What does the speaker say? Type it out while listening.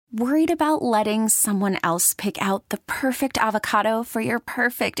Worried about letting someone else pick out the perfect avocado for your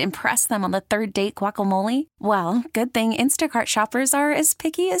perfect impress them on the third date guacamole? Well, good thing Instacart shoppers are as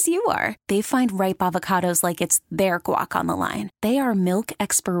picky as you are. They find ripe avocados like it's their guac on the line. They are milk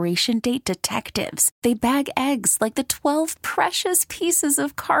expiration date detectives. They bag eggs like the 12 precious pieces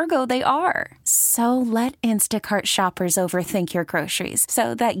of cargo they are. So let Instacart shoppers overthink your groceries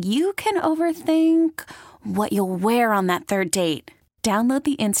so that you can overthink what you'll wear on that third date. Download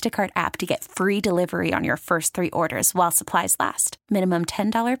the Instacart app to get free delivery on your first 3 orders while supplies last. Minimum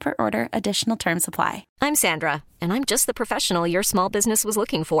 $10 per order. Additional terms apply. I'm Sandra, and I'm just the professional your small business was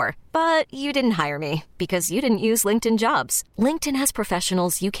looking for. But you didn't hire me because you didn't use LinkedIn Jobs. LinkedIn has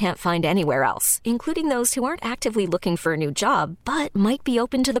professionals you can't find anywhere else, including those who aren't actively looking for a new job, but might be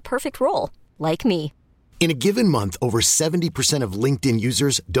open to the perfect role, like me. In a given month, over 70% of LinkedIn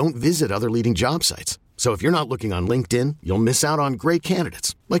users don't visit other leading job sites. So if you're not looking on LinkedIn, you'll miss out on great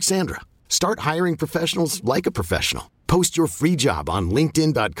candidates like Sandra. Start hiring professionals like a professional. Post your free job on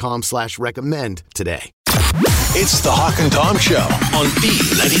linkedin.com/recommend today. It's the Hawk and Tom Show on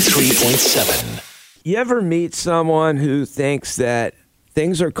B93.7. You ever meet someone who thinks that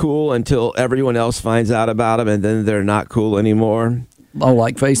things are cool until everyone else finds out about them and then they're not cool anymore? Oh,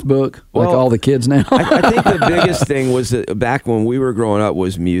 like Facebook? Like all the kids now? I think the biggest thing was that back when we were growing up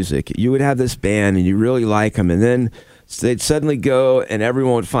was music. You would have this band and you really like them, and then they'd suddenly go and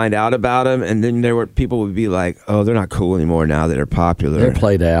everyone would find out about them, and then people would be like, oh, they're not cool anymore now that they're popular. They're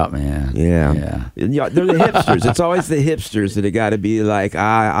played out, man. Yeah. They're the hipsters. It's always the hipsters that have got to be like,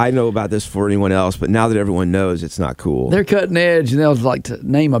 I know about this before anyone else, but now that everyone knows, it's not cool. They're cutting edge, and they'll like to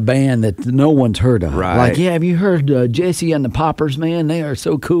name a band that no one's heard of. Right. Like, have you heard Jesse and the Poppers, man? They are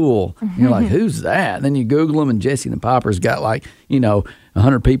so cool. You're like, who's that? And then you Google them, and Jesse and the Poppers got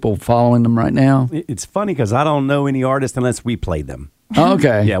 100 people following them right now. It's funny because I don't know any artist unless we play them.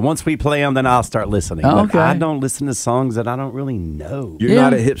 Okay. Yeah, once we play them, then I'll start listening. Okay. But I don't listen to songs that I don't really know. You're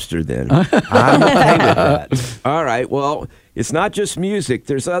not a hipster then. I'm okay with that. All right. Well, it's not just music.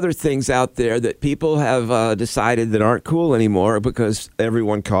 There's other things out there that people have decided that aren't cool anymore because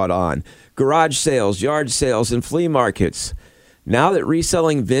everyone caught on. Garage sales, yard sales, and flea markets. Now that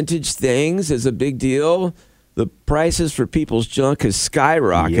reselling vintage things is a big deal, the prices for people's junk has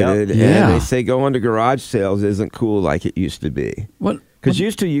skyrocketed, and they say going to garage sales isn't cool like it used to be. Because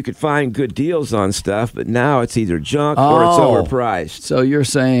used to you could find good deals on stuff, but now it's either junk or it's overpriced. So you're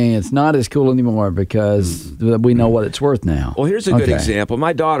saying it's not as cool anymore because we know what it's worth now. Well, here's a good example.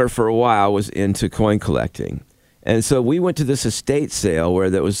 My daughter, for a while, was into coin collecting. And so we went to this estate sale where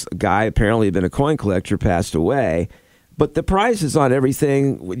there was a guy, apparently had been a coin collector, passed away. But the prices on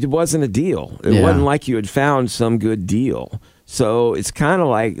everything, it wasn't a deal. It wasn't like you had found some good deal. So it's kind of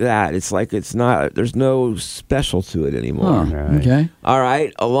like that. It's like there's no special to it anymore. Okay. All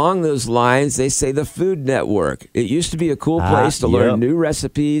right. Along those lines, they say the Food Network. It used to be a cool place to learn new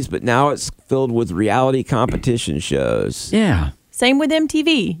recipes, but now it's filled with reality competition shows. Yeah. Same with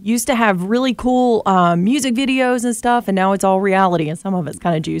MTV. Used to have really cool music videos and stuff, and now it's all reality, and some of it's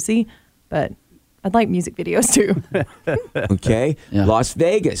kind of juicy. But I'd like music videos, too. Okay. Yeah. Las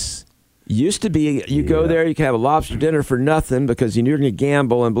Vegas. Used to be, you go there, you can have a lobster dinner for nothing because you're going to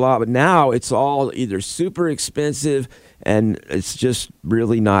gamble and blah, but now it's all either super expensive and it's just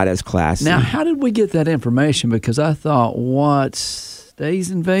really not as classy. Now, how did we get that information? Because I thought, what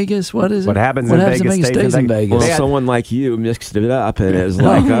stays in Vegas? What is it? What happens in Vegas stays in Vegas. Well, someone like you mixed it up and it was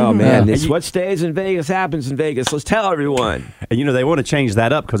like, oh man, it's what stays in Vegas happens in Vegas. Let's tell everyone. And they want to change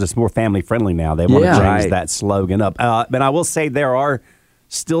that up because it's more family friendly now. They want to change that slogan up. But I will say there are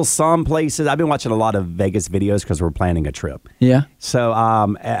still some places. I've been watching a lot of Vegas videos because we're planning a trip. Yeah. So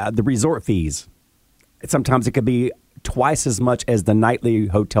the resort fees, sometimes it could be twice as much as the nightly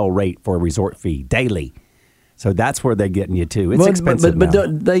hotel rate for a resort fee daily. So that's where they're getting you to. It's expensive. But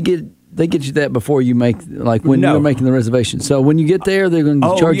they get you that before you make, like when you're making the reservation. So when you get there, they're going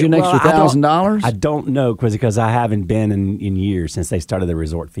to charge you an extra $1,000? I don't know because I haven't been in years since they started the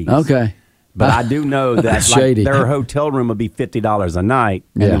resort fees. Okay. But I do know that their hotel room would be $50 a night,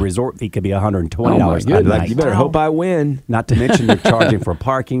 and the resort fee could be $120 a night. You better hope I win. Not to mention they're charging for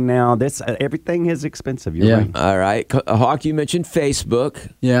parking now. Everything is expensive. You're right. All right. Hawk, you mentioned Facebook.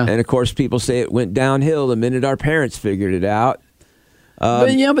 Yeah. And, of course, people say it went downhill the minute our parents figured it out.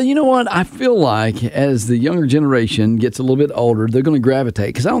 But you know what? I feel like as the younger generation gets a little bit older, they're going to gravitate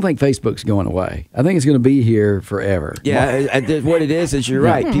because I don't think Facebook's going away. I think it's going to be here forever. Yeah, what it is you're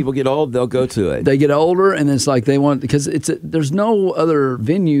right. People get old, they'll go to it. They get older, and it's like they want because there's no other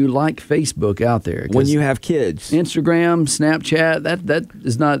venue like Facebook out there. When you have kids, Instagram, Snapchat, that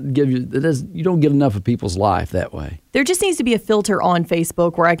does not give you you don't get enough of people's life that way. There just needs to be a filter on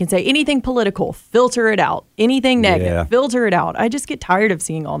Facebook where I can say anything political, filter it out. Anything negative, filter it out. I just get tired of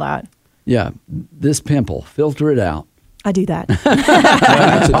seeing all that. Yeah, this pimple, filter it out. I do that.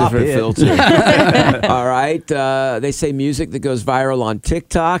 That's a different filter. All right. They say music that goes viral on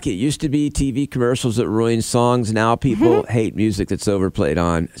TikTok. It used to be TV commercials that ruin songs. Now people hate music that's overplayed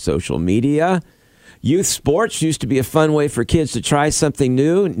on social media. Youth sports used to be a fun way for kids to try something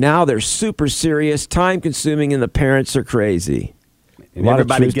new. Now they're super serious, time-consuming, and the parents are crazy. And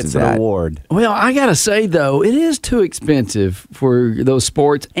everybody gets an award. Well, I got to say, though, it is too expensive for those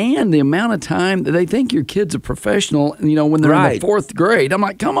sports and the amount of time that they think your kid's a professional, when they're in the 4th grade. I'm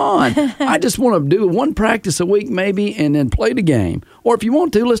like, come on. I just want to do one practice a week maybe and then play the game. Or if you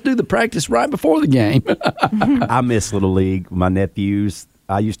want to, let's do the practice right before the game. I miss Little League. My nephews,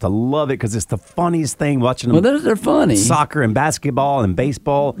 I used to love it because it's the funniest thing watching them. Well, they're funny. Soccer and basketball and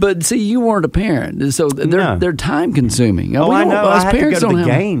baseball. But see, you weren't a parent, so they're time consuming. I know. I had to go to the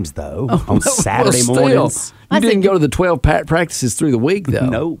games, though, on Saturday mornings. You didn't go to the 12 practices through the week, though.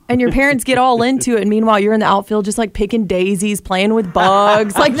 No. And your parents get all into it, and meanwhile, you're in the outfield just like picking daisies, playing with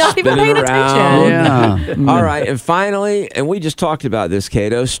bugs, like not even paying attention. Yeah. All right. And finally, and we just talked about this,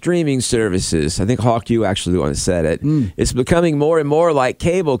 Cato, streaming services. I think, Hawk, you actually the one that said it. It's becoming more and more like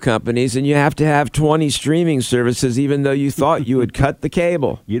cable companies, and you have to have 20 streaming services even though you thought you would cut the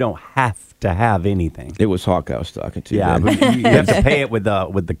cable. You don't have to have anything. It was Hawk I was talking to. Yeah, but you have to pay it with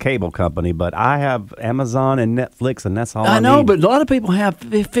the cable company. But I have Amazon and Netflix, and that's all I know, need. but a lot of people have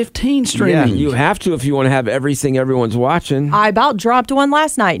 15 streaming. Yeah, you have to if you want to have everything everyone's watching. I about dropped one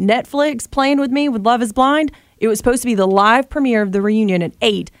last night. Netflix playing with me with Love is Blind. It was supposed to be the live premiere of the reunion at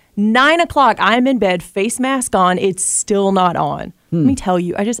 8. 9 o'clock, I'm in bed, face mask on. It's still not on. Let me tell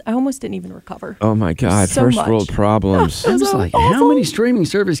you, I almost didn't even recover. Oh, my God. So First much. world problems. I'm just like, how many streaming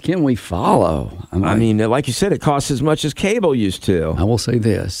services can we follow? I mean, like you said, it costs as much as cable used to. I will say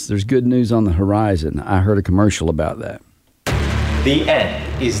this. There's good news on the horizon. I heard a commercial about that. The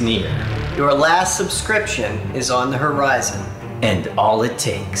end is near. Your last subscription is on the horizon. And all it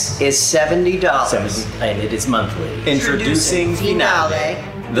takes is $70. And it is monthly. Introducing Finale,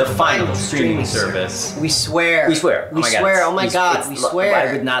 the final streaming service. We swear. We swear. We swear. Oh my God, we swear.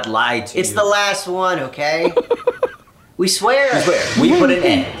 I would not lie to you. It's the last one, okay? We swear. We swear. We put an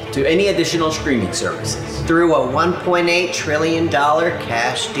end to any additional streaming services. Through a $1.8 trillion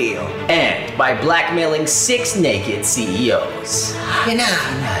cash deal. And by blackmailing 6 naked CEOs.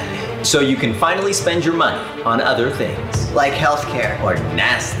 So you can finally spend your money on other things. Like healthcare. Or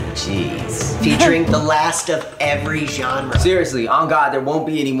nasty cheese. Featuring the last of every genre. Seriously, on God, there won't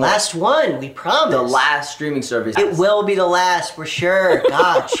be any more. Last one, we promise. The last streaming service. It will be the last, for sure.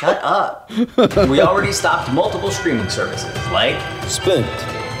 God, shut up. We already stopped multiple streaming services, like Spoont,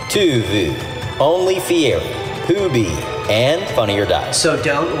 Tuvu, Only Fieri, Hubi, and Funny or Die. So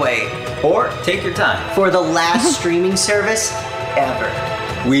don't wait. Or take your time. For the last streaming service ever.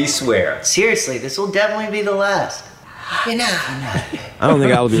 We swear. Seriously, this will definitely be the last. I don't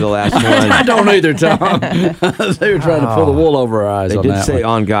think I'll be the last one. I don't either, Tom. They were trying to pull the wool over our eyes They on did that say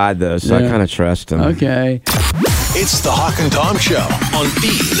one. on God, though, so I kind of trust them. Okay. It's the Hawk and Tom Show on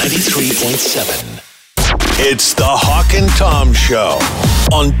B93.7. It's the Hawk and Tom Show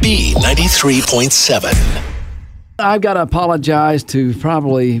on B93.7. I've got to apologize to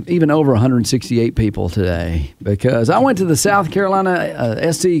probably even over 168 people today because I went to the South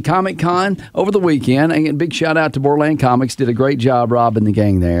Carolina SC Comic Con over the weekend. And a big shout out to Borland Comics. Did a great job, Rob and the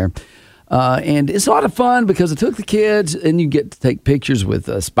gang there. And it's a lot of fun because I took the kids and you get to take pictures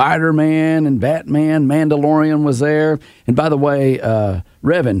with Spider-Man and Batman. Mandalorian was there. And by the way,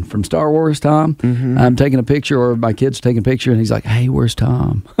 Revan from Star Wars, Tom, I'm taking a picture, or my kid's taking a picture, and he's like, hey, where's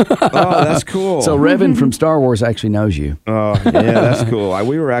Tom? Oh, that's cool. So Revan from Star Wars actually knows you. Oh, yeah, that's cool.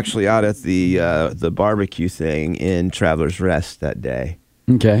 We were actually out at the barbecue thing in Travelers Rest that day.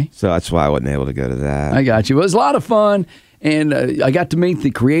 Okay. So that's why I wasn't able to go to that. I got you. It was a lot of fun. And I got to meet the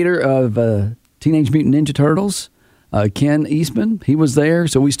creator of Teenage Mutant Ninja Turtles, Ken Eastman. He was there,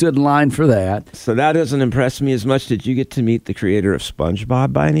 so we stood in line for that. So that doesn't impress me as much. Did you get to meet the creator of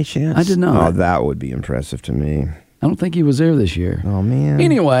SpongeBob by any chance? I did not. Oh, that would be impressive to me. I don't think he was there this year. Oh, man.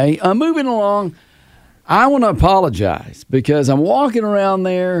 Anyway, moving along, I want to apologize because I'm walking around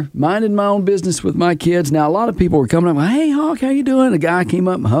there, minding my own business with my kids. Now, a lot of people were coming up, hey, Hawk, how you doing? A guy came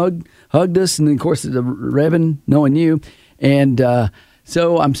up and hugged us, and then, of course, the Revan, knowing you. And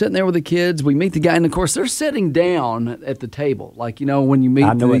so I'm sitting there with the kids. We meet the guy, and of course, they're sitting down at the table. Like, you know, when you meet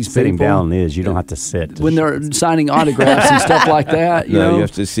I know these what sitting people, down is. You don't have to sit. when they're signing autographs and stuff like that. You know? You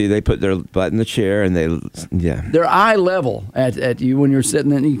have to see they put their butt in the chair, and they're eye level at you when you're sitting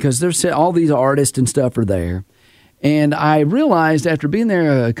there because they're all these artists and stuff are there. And I realized after being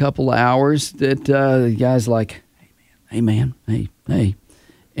there a couple of hours that the guy's like, hey, man, hey.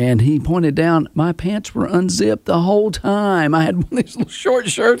 And he pointed down, my pants were unzipped the whole time. I had one of these little short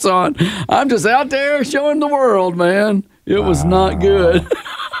shirts on. I'm just out there showing the world, man. It was not good.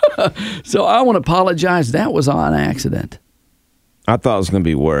 So I want to apologize. That was on accident. I thought it was going to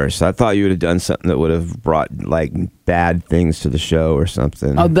be worse. I thought you would have done something that would have brought like bad things to the show or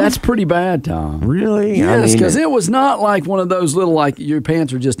something. Oh, that's pretty bad, Tom. Really? Yes, because it was not like one of those little, like your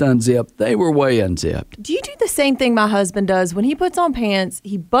pants are just unzipped. They were way unzipped. Do you do the same thing my husband does? When he puts on pants,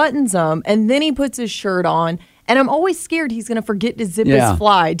 he buttons them, and then he puts his shirt on. And I'm always scared he's going to forget to zip his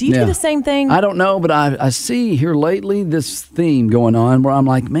fly. Do you do the same thing? I don't know, but I see here lately this theme going on where I'm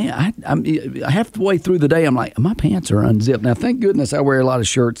like, man, I'm halfway through the day, I'm like, my pants are unzipped. Now, thank goodness I wear a lot of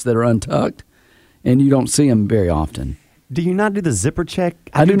shirts that are untucked, and you don't see them very often. Do you not do the zipper check?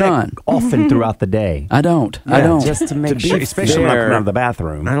 I do not. Often throughout the day. I don't. I don't. Just to make sure, especially when I come out of the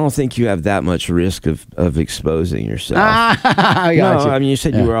bathroom. I don't think you have that much risk of exposing yourself. I got you. I mean, you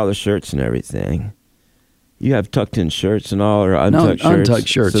said you wear all the shirts and everything. You have tucked-in shirts and all, or untucked shirts? Untucked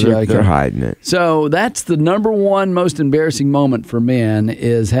shirts, so they're hiding it. So that's the number one most embarrassing moment for men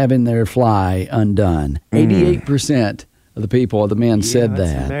is having their fly undone. 88% of the men said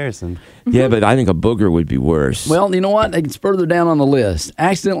that's that. Embarrassing. Yeah, but I think a booger would be worse. Well, you know what? It's further down on the list.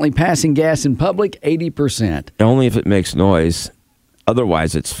 Accidentally passing gas in public, 80%. Only if it makes noise.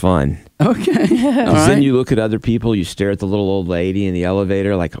 Otherwise, it's fun. Okay. Because then you look at other people, you stare at the little old lady in the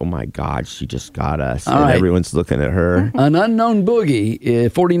elevator like, oh my God, she just got us. All and right. Everyone's looking at her. An unknown boogie,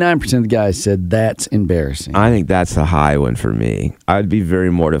 49% of the guys said that's embarrassing. I think that's a high one for me. I'd be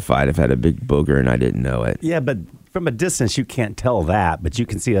very mortified if I had a big booger and I didn't know it. Yeah, but from a distance, you can't tell that, but you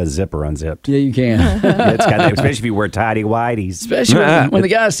can see a zipper unzipped. Yeah, you can. It's got that, especially if you wear tighty-whities. Especially when the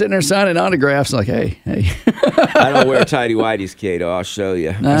guy's sitting there signing autographs like, hey. I don't wear tighty-whities, Cato. I'll show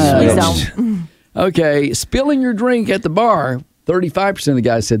you. Please don't. Okay, spilling your drink at the bar, 35% of the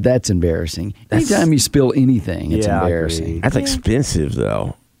guys said that's embarrassing. Anytime you spill anything, it's embarrassing. That's expensive,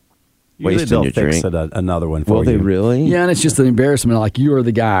 though. Usually Wasting they'll your fix drink. another one for you. Will they really? Yeah, and it's just an embarrassment. Like, you're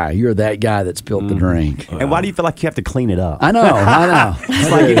the guy. You're that guy that spilled the drink. And why do you feel like you have to clean it up? I know.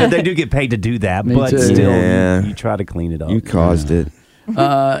 It's like, they do get paid to do that, Me but too. still, you try to clean it up. You caused it.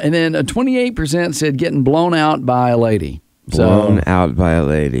 And then 28% said getting blown out by a lady. Blown out by a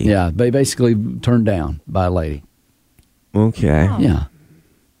lady. Yeah, they basically turned down by a lady. Okay. Yeah.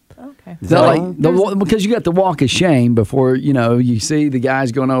 Okay. Because you got the walk of shame before, you see the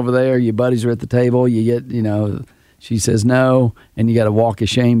guys going over there, your buddies are at the table, you get, she says no, and you got to walk of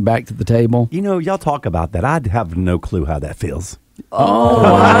shame back to the table. Y'all talk about that. I'd have no clue how that feels. Oh,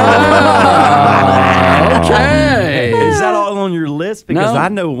 wow. Okay. Is that all on your list? Because I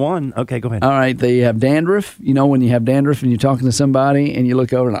know one. Okay, go ahead. All right, they have dandruff. When you have dandruff and you're talking to somebody and you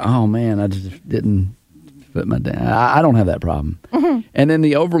look over and, oh, man, I just didn't put my I don't have that problem. Mm-hmm. And then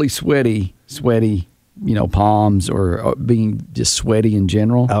the overly sweaty, palms or being just sweaty in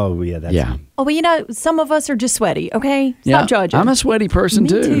general. Oh, yeah. That's yeah. Oh, but some of us are just sweaty, okay? Stop judging. I'm a sweaty person,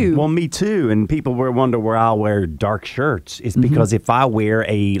 too. Well, me too. And people wonder where I'll wear dark shirts. It's because if I wear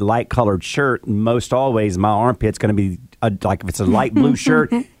a light-colored shirt, most always my armpit's going to be, like if it's a light blue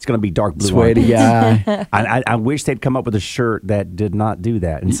shirt, it's going to be dark blue. Sweaty guy. I wish they'd come up with a shirt that did not do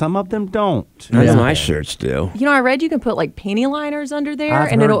that. And some of them don't. That's my shirts do. I read you can put like panty liners under there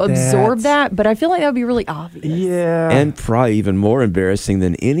and heard it'll absorb that, but I feel like that would be really obvious. Yeah. And probably even more embarrassing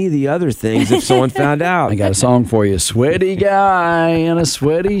than any of the other things if someone found out. I got a song for you. Sweaty guy in a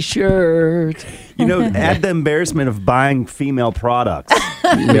sweaty shirt. Add the embarrassment of buying female products.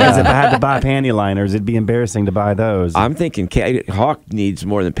 Because if I had to buy panty liners, it'd be embarrassing to buy those. I'm thinking Hawk needs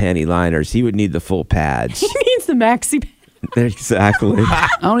more than panty liners. He would need the full pads. He needs the maxi pad. Exactly. I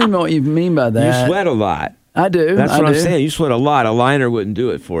don't even know what you mean by that. You sweat a lot. I do. That's what I'm saying. You sweat a lot. A liner wouldn't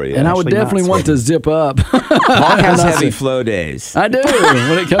do it for you. And I would definitely want to zip up. Hawk has heavy flow days. I do.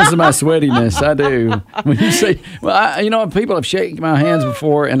 When it comes to my sweatiness, I do. When you say, people have shaken my hands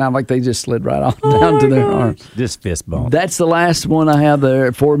before, and I'm like, they just slid right off down to their arms. Just fist bump. That's the last one I have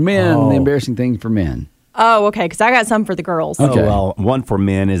there for men. The embarrassing thing for men. Oh, okay, because I got some for the girls. Okay. Oh, well, one for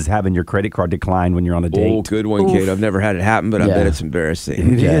men is having your credit card declined when you're on a date. Oh, good one, Kate. I've never had it happen, but I bet it's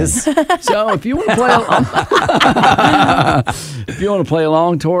embarrassing. It is. So if you want to play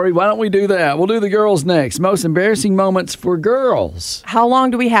along, Tori, why don't we do that? We'll do the girls next. Most embarrassing moments for girls. How long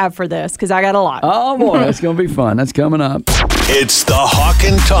do we have for this? Because I got a lot. Oh, boy, that's going to be fun. That's coming up. It's the Hawk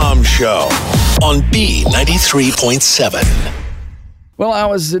and Tom Show on B93.7. Well, I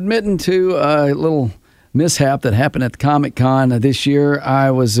was admitting to a little mishap that happened at the Comic-Con this year.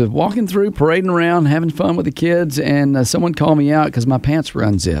 I was walking through, parading around, having fun with the kids, and someone called me out because my pants were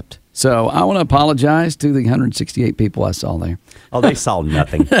unzipped. So I want to apologize to the 168 people I saw there. Oh, they saw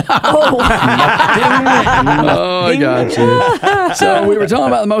nothing. Oh, I got you. So we were talking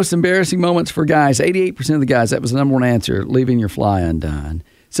about the most embarrassing moments for guys. 88% of the guys, that was the number one answer, leaving your fly undone.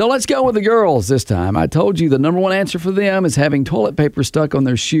 So let's go with the girls this time. I told you the number one answer for them is having toilet paper stuck on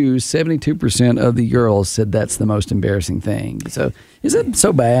their shoes. 72% of the girls said that's the most embarrassing thing. So is it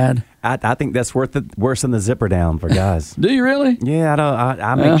so bad? I think that's worse than the zipper down for guys. Do you really? Yeah,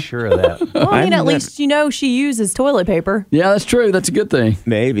 I make sure of that. Well, I mean, at least you know she uses toilet paper. Yeah, that's true. That's a good thing.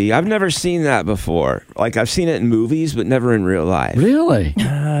 Maybe. I've never seen that before. Like, I've seen it in movies, but never in real life. Really?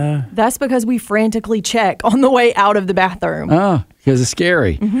 That's because we frantically check on the way out of the bathroom. Oh, because it's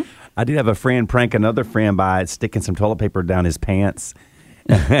scary. Mm-hmm. I did have a friend prank another friend by sticking some toilet paper down his pants.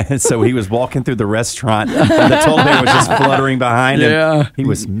 So he was walking through the restaurant and the toilet paper was just fluttering behind him. Yeah. He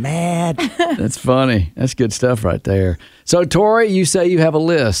was mad. That's funny. That's good stuff right there. So, Tori, you say you have a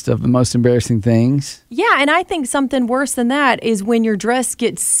list of the most embarrassing things. Yeah, and I think something worse than that is when your dress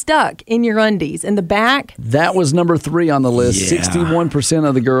gets stuck in your undies in the back. That was number 3 on the list. Yeah. 61%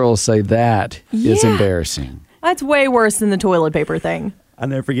 of the girls say that is embarrassing. That's way worse than the toilet paper thing. I'll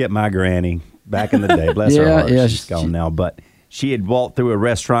never forget my granny back in the day. Bless her heart. Yeah, she's gone now. But she had walked through a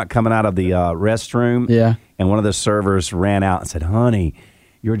restaurant coming out of the restroom. Yeah. And one of the servers ran out and said, "Honey,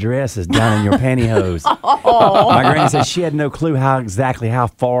 your dress is down in your pantyhose." My granny said she had no clue exactly how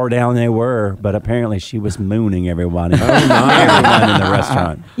far down they were, but apparently she was mooning everyone. Everyone in the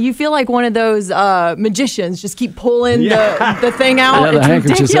restaurant. You feel like one of those magicians, just keep pulling the thing out. Yeah, the it's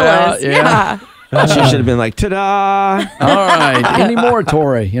handkerchief's ridiculous. out, yeah. She should have been like, ta-da! All right. Any more,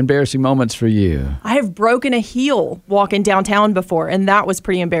 Tori, embarrassing moments for you? I have broken a heel walking downtown before, and that was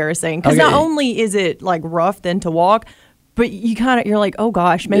pretty embarrassing. Because not only is it like rough then to walk, but you're like, oh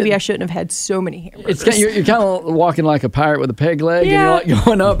gosh, maybe I shouldn't have had so many hamburgers. You're kind of walking like a pirate with a peg leg, and you're like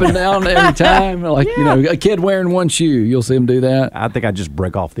going up and down every time. Like, a kid wearing one shoe, you'll see him do that. I think I just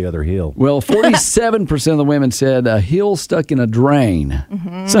break off the other heel. Well, 47% of the women said a heel stuck in a drain.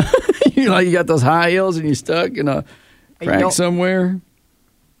 Mm-hmm. So you got those high heels and you stuck in a crack somewhere.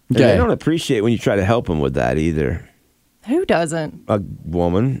 Okay. They don't appreciate when you try to help them with that either. Who doesn't? A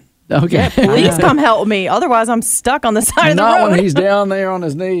woman. Okay. Yeah, please come help me. Otherwise, I'm stuck on the side of the road. Not when he's down there on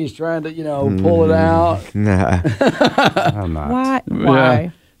his knees trying to, pull it out. Nah. I'm not. Why? Yeah.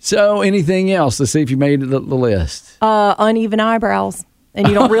 So, anything else? Let's see if you made the list. Uneven eyebrows. And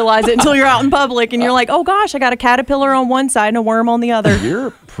you don't realize it until you're out in public and you're like, oh gosh, I got a caterpillar on one side and a worm on the other. You're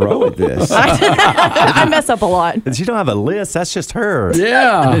a pro at this. I mess up a lot. She don't have a list. That's just her.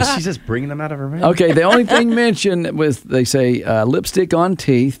 Yeah. She's just bringing them out of her mouth. Okay, the only thing mentioned was they say lipstick on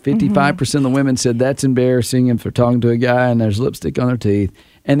teeth. 55% of the women said that's embarrassing if they're talking to a guy and there's lipstick on their teeth.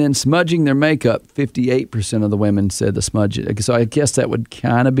 And then smudging their makeup, 58% of the women said the smudge it. So I guess that would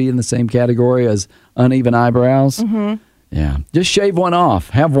kind of be in the same category as uneven eyebrows. Mm-hmm. Yeah. Just shave one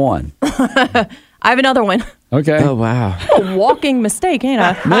off. Have one. I have another one. Okay. Oh, wow. A walking mistake, ain't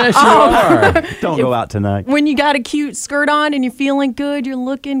I? Yes, you are. Don't go out tonight. When you got a cute skirt on and you're feeling good, you're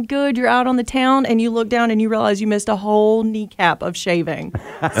looking good, you're out on the town, and you look down and you realize you missed a whole kneecap of shaving.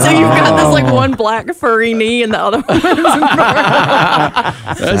 So you've got this like one black furry knee and the other one is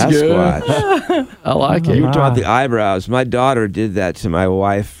That's good. I like it. You were talking about the eyebrows. My daughter did that to my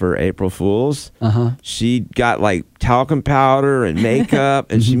wife for April Fool's. Uh-huh. She got like talcum powder and makeup,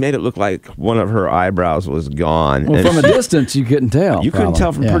 and she made it look like one of her eyebrows was gone. Well, from a distance, you couldn't tell. You couldn't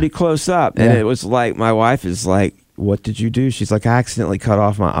tell from pretty close up. And it was like, my wife is like, what did you do? She's like, I accidentally cut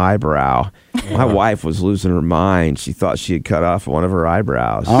off my eyebrow. My wife was losing her mind. She thought she had cut off one of her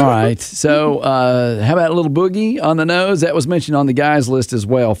eyebrows. All right. So how about a little boogie on the nose? That was mentioned on the guys list as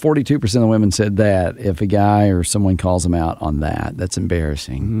well. 42% of the women said that if a guy or someone calls them out on that. That's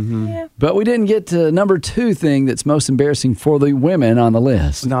embarrassing. Mm-hmm. Yeah. But we didn't get to number 2 thing that's most embarrassing for the women on the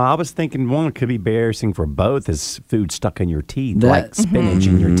list. No, I was thinking one could be embarrassing for both is food stuck in your teeth, like spinach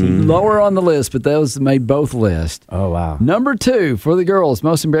in your teeth. Lower on the list, but those made both lists. Oh, wow. Number 2 for the girls,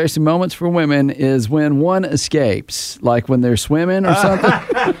 most embarrassing moments for women is when one escapes, like when they're swimming or something.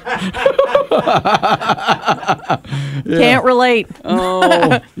 Can't relate.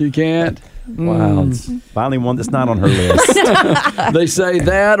 Oh, you can't? Wow. Finally one that's not on her list. They say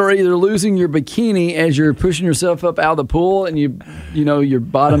that or either losing your bikini as you're pushing yourself up out of the pool and you know your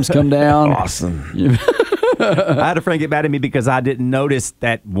bottoms come down. Awesome. I had a friend get mad at me because I didn't notice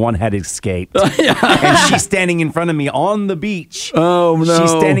that one had escaped. And she's standing in front of me on the beach. Oh, no.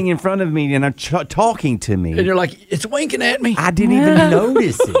 She's standing in front of me and talking to me. And you're like, it's winking at me. I didn't even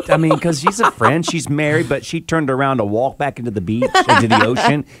notice it. I mean, because she's a friend. She's married, but she turned around to walk back into the beach, into the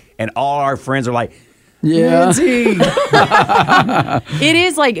ocean. And all our friends are like, yeah. Nancy. It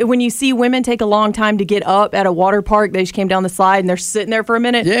is like when you see women take a long time to get up at a water park. They just came down the slide and they're sitting there for a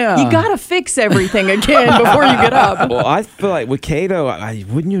minute. Yeah. You got to fix everything again before you get up. Well, I feel like with Kato,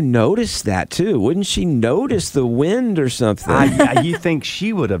 wouldn't you notice that too? Wouldn't she notice the wind or something? You think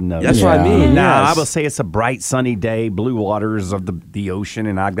she would have noticed? That's what I mean. No, yes. I will say it's a bright, sunny day, blue waters of the ocean,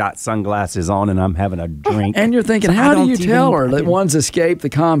 and I've got sunglasses on and I'm having a drink. And you're thinking, So how I do don't you tell even- her that one's escaped the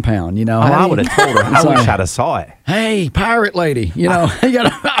compound? You know, Oh, I would have told her. I wish I'd have saw it. Hey, pirate lady, you know, you got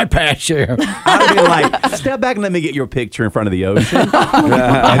an eye patch there. I'd have been like, step back and let me get your picture in front of the ocean. And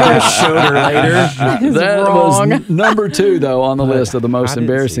then showed her later. That wrong. was number 2, though, on the list of the most I didn't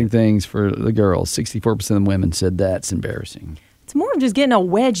embarrassing things for the girls. 64% of women said that's embarrassing. It's more of just getting a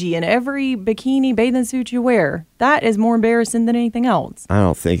wedgie in every bikini bathing suit you wear. That is more embarrassing than anything else. I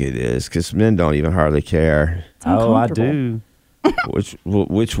don't think it is because men don't even hardly care. Oh, I do.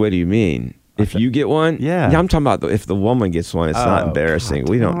 Which way do you mean? If you get one? Yeah. I'm talking about if the woman gets one, it's not Oh, embarrassing. God.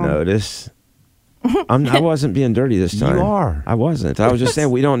 We don't notice. I wasn't being dirty this time. You are. I wasn't. I was just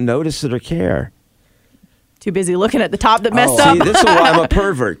saying we don't notice it or care. Too busy looking at the top that messed See, up. this is why I'm a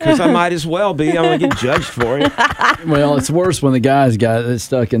pervert because I might as well be. I'm going to get judged for it. Well, it's worse when the guys got it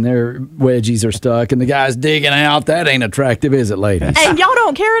stuck and their wedgies are stuck and the guy's digging out. That ain't attractive, is it, ladies? And y'all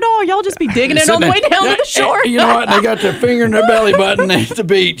don't care at all. Y'all just be digging it on the way down to the shore. You know what? They got their finger in their belly button at the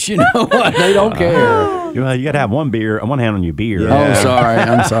beach. You know what? They don't care. Well, you got to have one hand on your beer. Oh, sorry.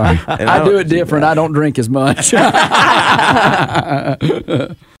 I'm sorry. And I do it different. I don't drink as much.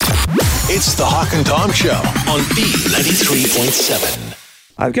 It's the Hawk and Tom Show on B93.7.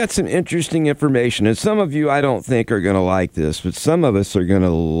 I've got some interesting information, and some of you I don't think are going to like this, but some of us are going to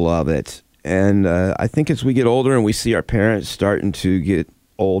love it. And I think as we get older and we see our parents starting to get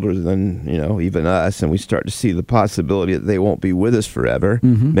older than, even us, and we start to see the possibility that they won't be with us forever.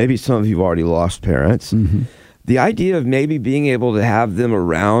 Mm-hmm. Maybe some of you have already lost parents. Mm-hmm. The idea of maybe being able to have them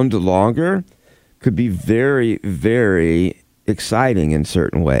around longer could be very, very exciting in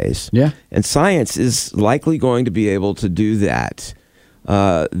certain ways. Yeah. And science is likely going to be able to do that.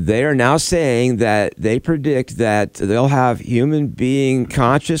 They are now saying that they predict that they'll have human being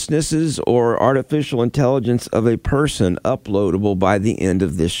consciousnesses or artificial intelligence of a person uploadable by the end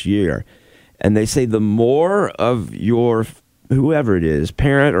of this year. And they say the more of your, whoever it is,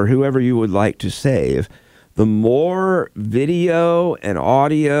 parent or whoever you would like to save, the more video and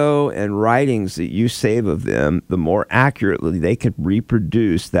audio and writings that you save of them, the more accurately they could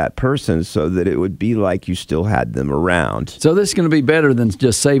reproduce that person so that it would be like you still had them around. So this is going to be better than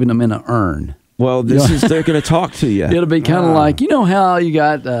just saving them in an urn. Well, they're going to talk to you. It'll be kind of like, how you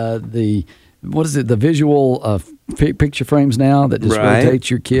got the visual picture frames now that just Right. rotates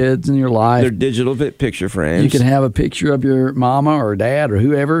your kids and your life. They're digital picture frames. You can have a picture of your mama or dad or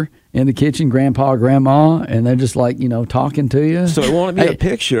whoever in the kitchen, grandpa or grandma, and they're just like, talking to you. So it won't be a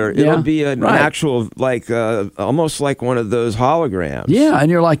picture. Yeah, It'll be an right. actual, almost like one of those holograms. Yeah, and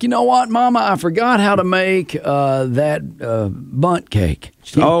you're like, you know what, Mama, I forgot how to make that bundt cake.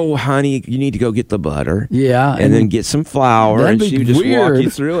 Oh, honey, you need to go get the butter. Yeah. And then get some flour, That'd and be she would just walk weird. you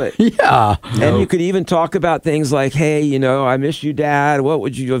through it. Yeah. And you could even talk about things like, hey, I miss you, Dad. What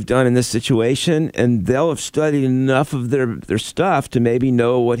would you have done in this situation? And they'll have studied enough of their stuff to maybe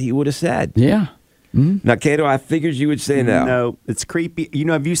know what he would have said. Yeah. Now, Cato, I figured you would say no. No, it's creepy.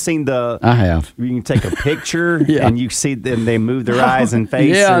 Have you seen the... I have. You can take a picture Yeah. and you see them, they move their eyes and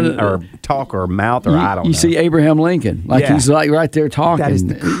face Yeah, or talk or mouth or I don't know. You see Abraham Lincoln, like Yeah. he's like right there talking. That is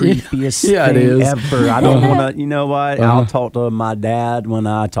the creepiest Yeah, it thing is. ever. I don't want to, you know what? I'll talk to my dad when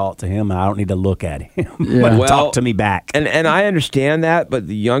I talk to him. I don't need to look at him. Yeah. Well, talk to me back. And I understand that, but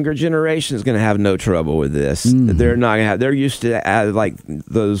the younger generation is going to have no trouble with this. Mm-hmm. They're not going to have. They're used to like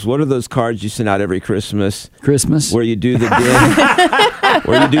those. What are those cards you send out every Christmas? Where you do the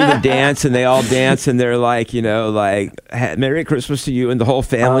dance and they all dance and they're like, Merry Christmas to you, and the whole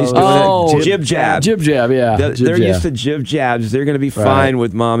family's doing it. Jib jab. Jib jab, yeah. They're used to jib jabs. They're going to be fine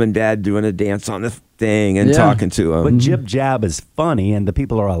with mom and dad doing a dance on the thing and Yeah. talking to them. But jib jab is funny and the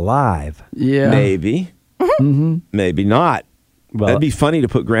people are alive. Yeah. Maybe. Maybe not. Well, That'd be funny to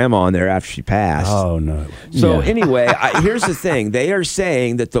put grandma on there after she passed. Oh, no. So Yeah. anyway, here's the thing. They are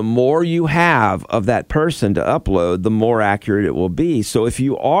saying that the more you have of that person to upload, the more accurate it will be. So if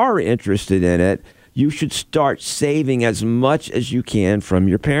you are interested in it, you should start saving as much as you can from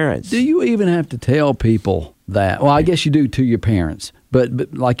your parents. Do you even have to tell people that? Well, I guess you do to your parents.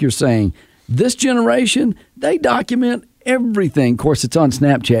 But like you're saying, this generation, they document everything. Of course, it's on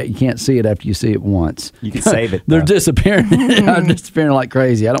Snapchat. You can't see it after you see it once. You can save it. They're disappearing. They're disappearing like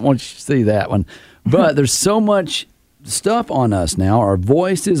crazy. I don't want you to see that one. But there's so much stuff on us now. Our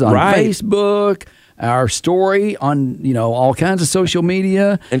voices on Facebook, our story on, all kinds of social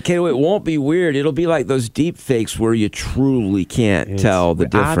media. And Kato, it won't be weird. It'll be like those deep fakes where you truly can't tell the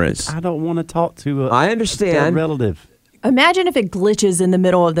difference. I don't want to talk to I understand. a relative. Imagine if it glitches in the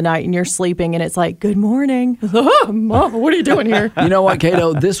middle of the night and you're sleeping and it's like, good morning. Mom, what are you doing here? You know what,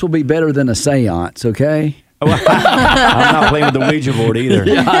 Kato? This will be better than a seance, okay? I'm not playing with the Ouija board either.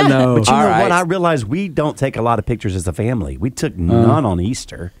 Yeah, I know. But you know what? I realized we don't take a lot of pictures as a family. We took none on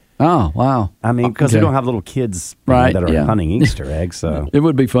Easter. Oh, wow. I mean, because we don't have little kids that are hunting Easter eggs. So it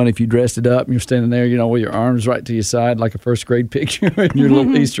would be funny if you dressed it up and you're standing there, with your arms right to your side like a first grade picture in your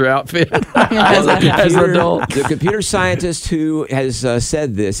little Easter outfit as an adult. The computer scientist who has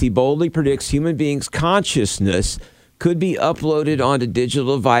said this, he boldly predicts human beings' consciousness could be uploaded onto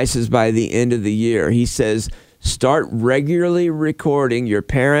digital devices by the end of the year. He says, start regularly recording your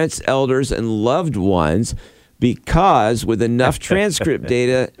parents, elders, and loved ones, because with enough transcript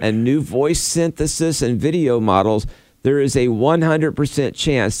data and new voice synthesis and video models, there is a 100%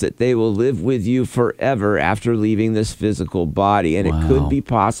 chance that they will live with you forever after leaving this physical body. And it could be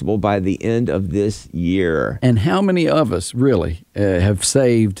possible by the end of this year. And how many of us really have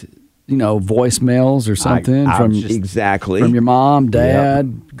saved voicemails or something from your mom,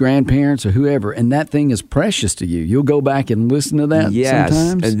 dad, grandparents, or whoever, and that thing is precious to you. You'll go back and listen to that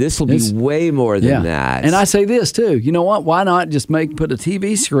sometimes. And this will be way more than that. And I say this too. You know what? Why not just put a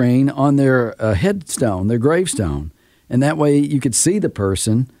TV screen on their headstone, their gravestone, and that way you could see the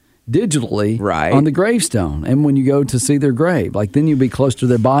person digitally on the gravestone, and when you go to see their grave, then you'll be close to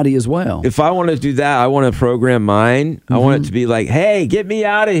their body as well. If I want to do that, I want to program mine. I want it to be like, hey, get me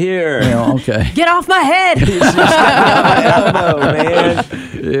out of here. Yeah, okay. Get off my head. Elbow, man.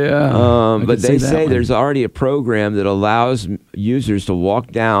 Yeah. But they say there's already a program that allows users to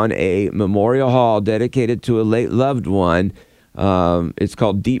walk down a memorial hall dedicated to a late loved one. It's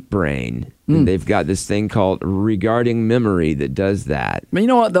called Deep Brain. And they've got this thing called Regarding Memory that does that. But you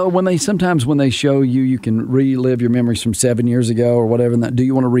know what, though? When they show you can relive your memories from 7 years ago or whatever. Do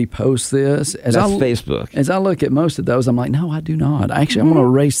you want to repost this? That's Facebook. As I look at most of those, I'm like, no, I do not. Actually, I want to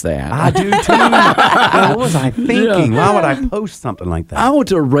erase that. I do too. What was I thinking? Why would I post something like that? I want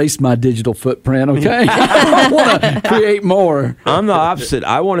to erase my digital footprint, okay? I want to create more. I'm the opposite.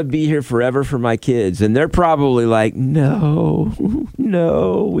 I want to be here forever for my kids. And they're probably like, no,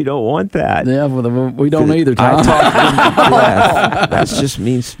 we don't want that. Yeah, we don't either, Tom. That's just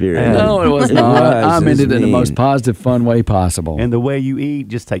mean-spirited. No, it was not. I meant it in the most positive, fun way possible. And the way you eat,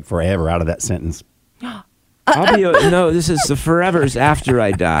 just take forever out of that sentence. This is the forevers after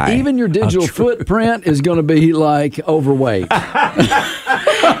I die. Even your digital footprint is going to be overweight.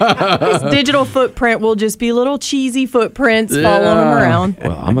 His digital footprint will just be little cheesy footprints following him around.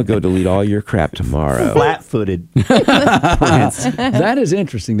 Well, I'm going to go delete all your crap tomorrow. Flat-footed prints. That is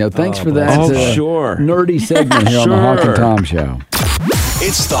interesting, though. Thanks for that nerdy segment here on the Hawk and Tom Show.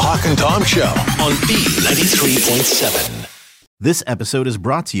 It's the Hawk and Tom Show on B93.7. This episode is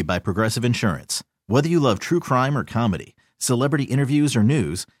brought to you by Progressive Insurance. Whether you love true crime or comedy, celebrity interviews or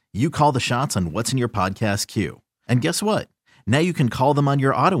news, you call the shots on what's in your podcast queue. And guess what? Now you can call them on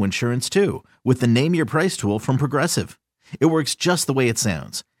your auto insurance too with the Name Your Price tool from Progressive. It works just the way it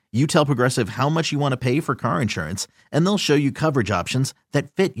sounds. You tell Progressive how much you want to pay for car insurance, and they'll show you coverage options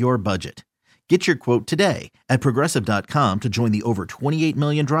that fit your budget. Get your quote today at Progressive.com to join the over 28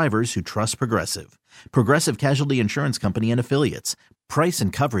 million drivers who trust Progressive. Progressive Casualty Insurance Company and Affiliates. Price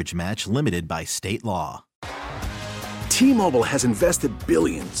and coverage match limited by state law. T-Mobile has invested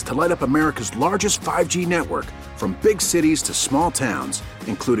billions to light up America's largest 5G network, from big cities to small towns,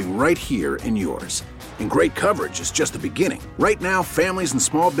 including right here in yours. And great coverage is just the beginning. Right now, families and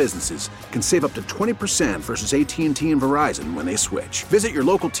small businesses can save up to 20% versus AT&T and Verizon when they switch. Visit your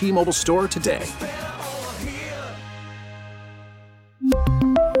local T-Mobile store today.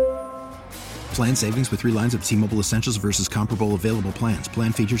 Plan savings with 3 lines of T-Mobile Essentials versus comparable available plans.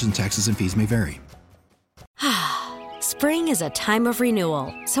 Plan features and taxes and fees may vary. Spring is a time of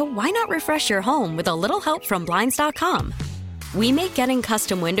renewal, so why not refresh your home with a little help from Blinds.com? We make getting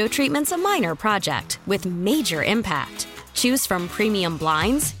custom window treatments a minor project with major impact. Choose from premium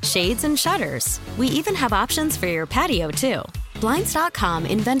blinds, shades, and shutters. We even have options for your patio, too. Blinds.com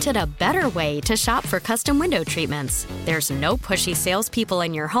invented a better way to shop for custom window treatments. There's no pushy salespeople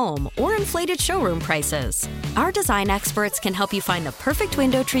in your home or inflated showroom prices. Our design experts can help you find the perfect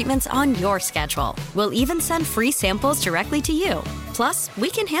window treatments on your schedule. We'll even send free samples directly to you. Plus, we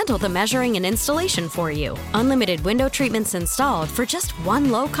can handle the measuring and installation for you. Unlimited window treatments installed for just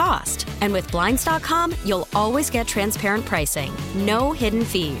one low cost. And with Blinds.com, you'll always get transparent pricing. No hidden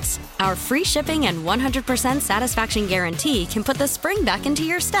fees. Our free shipping and 100% satisfaction guarantee can put the spring back into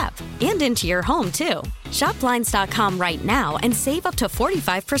your step and into your home, too. Shop Blinds.com right now and save up to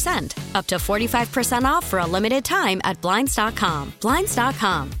 45%. Up to 45% off for a limited time at Blinds.com.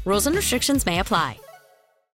 Blinds.com. Rules and restrictions may apply.